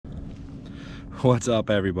What's up,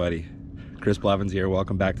 everybody? Chris Blevins here.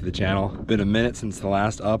 Welcome back to the channel. Been a minute since the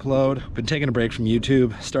last upload. Been taking a break from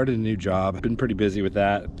YouTube. Started a new job. Been pretty busy with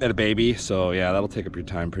that. Had a baby, so yeah, that'll take up your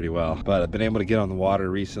time pretty well. But I've been able to get on the water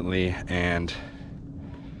recently, and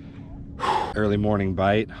early morning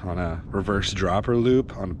bite on a reverse dropper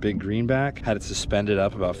loop on a big greenback. Had it suspended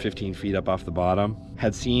up about 15 feet up off the bottom.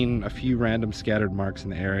 Had seen a few random scattered marks in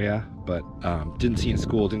the area, but didn't see in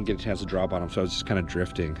school, didn't get a chance to drop on them, so I was just kind of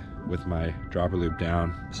drifting with my dropper loop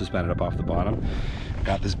down, suspended up off the bottom.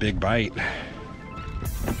 Got this big bite.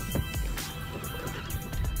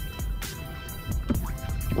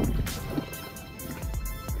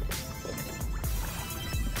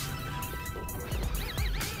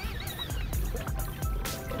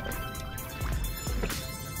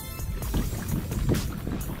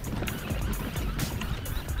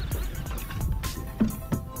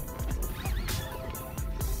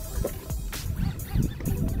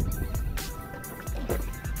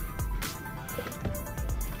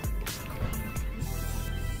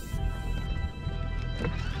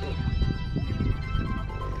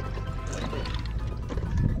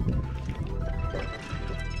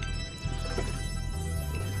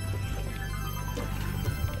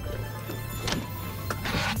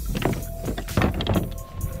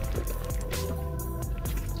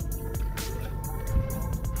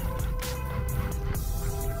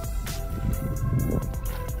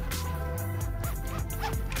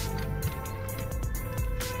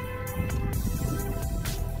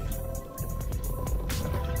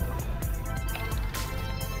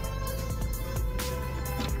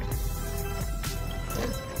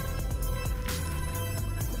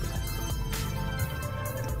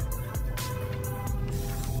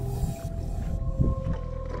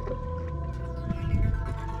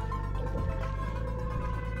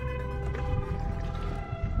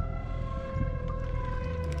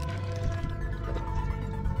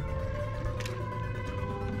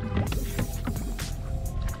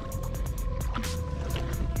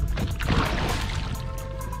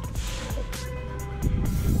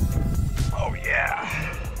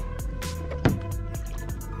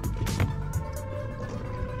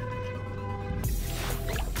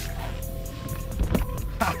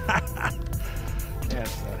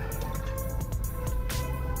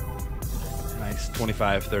 Nice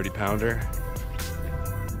 25, 30 pounder.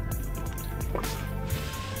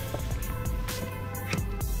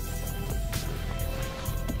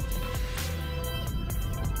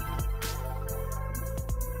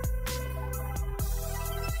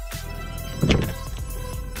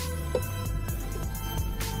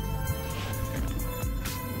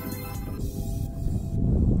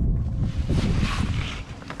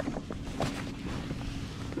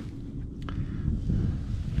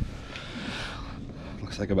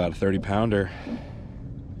 Like about a 30 pounder.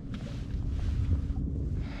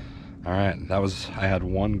 All right, that was, I had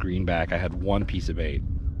one greenback, I had one piece of bait,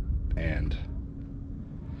 and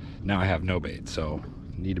now I have no bait, so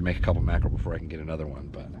I need to make a couple mackerel before I can get another one.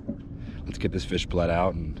 But let's get this fish bled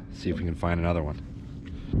out and see if we can find another one.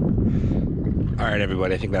 All right,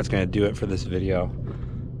 everybody, I think that's gonna do it for this video.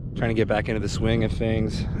 Trying to get back into the swing of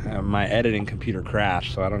things. My editing computer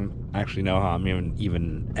crashed, so I don't actually know how I'm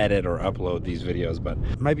even edit or upload these videos, but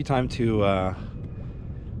it might be time to up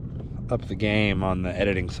the game on the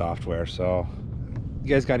editing software. So you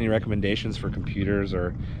guys got any recommendations for computers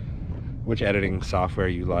or which editing software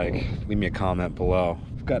you like? Leave me a comment below.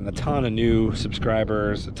 I've gotten a ton of new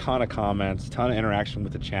subscribers, a ton of comments, a ton of interaction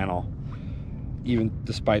with the channel, even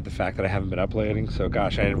despite the fact that I haven't been uploading. So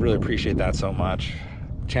gosh, I really appreciate that so much.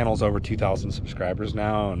 Channel's over 2,000 subscribers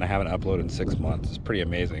now, and I haven't uploaded in 6 months. It's pretty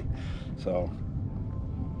amazing. So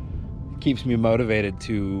it keeps me motivated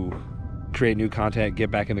to create new content, get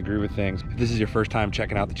back in the groove of things. If this is your first time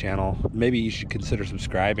checking out the channel, maybe you should consider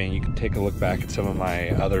subscribing. You can take a look back at some of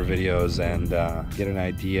my other videos and get an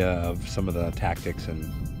idea of some of the tactics and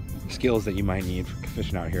skills that you might need for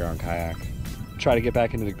fishing out here on Kayak. Try to get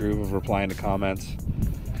back into the groove of replying to comments.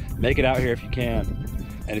 Make it out here if you can.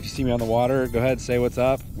 And if you see me on the water, go ahead, say what's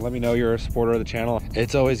up. Let me know you're a supporter of the channel.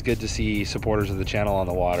 It's always good to see supporters of the channel on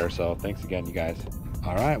the water, so thanks again, you guys.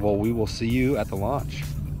 All right, well, we will see you at the launch.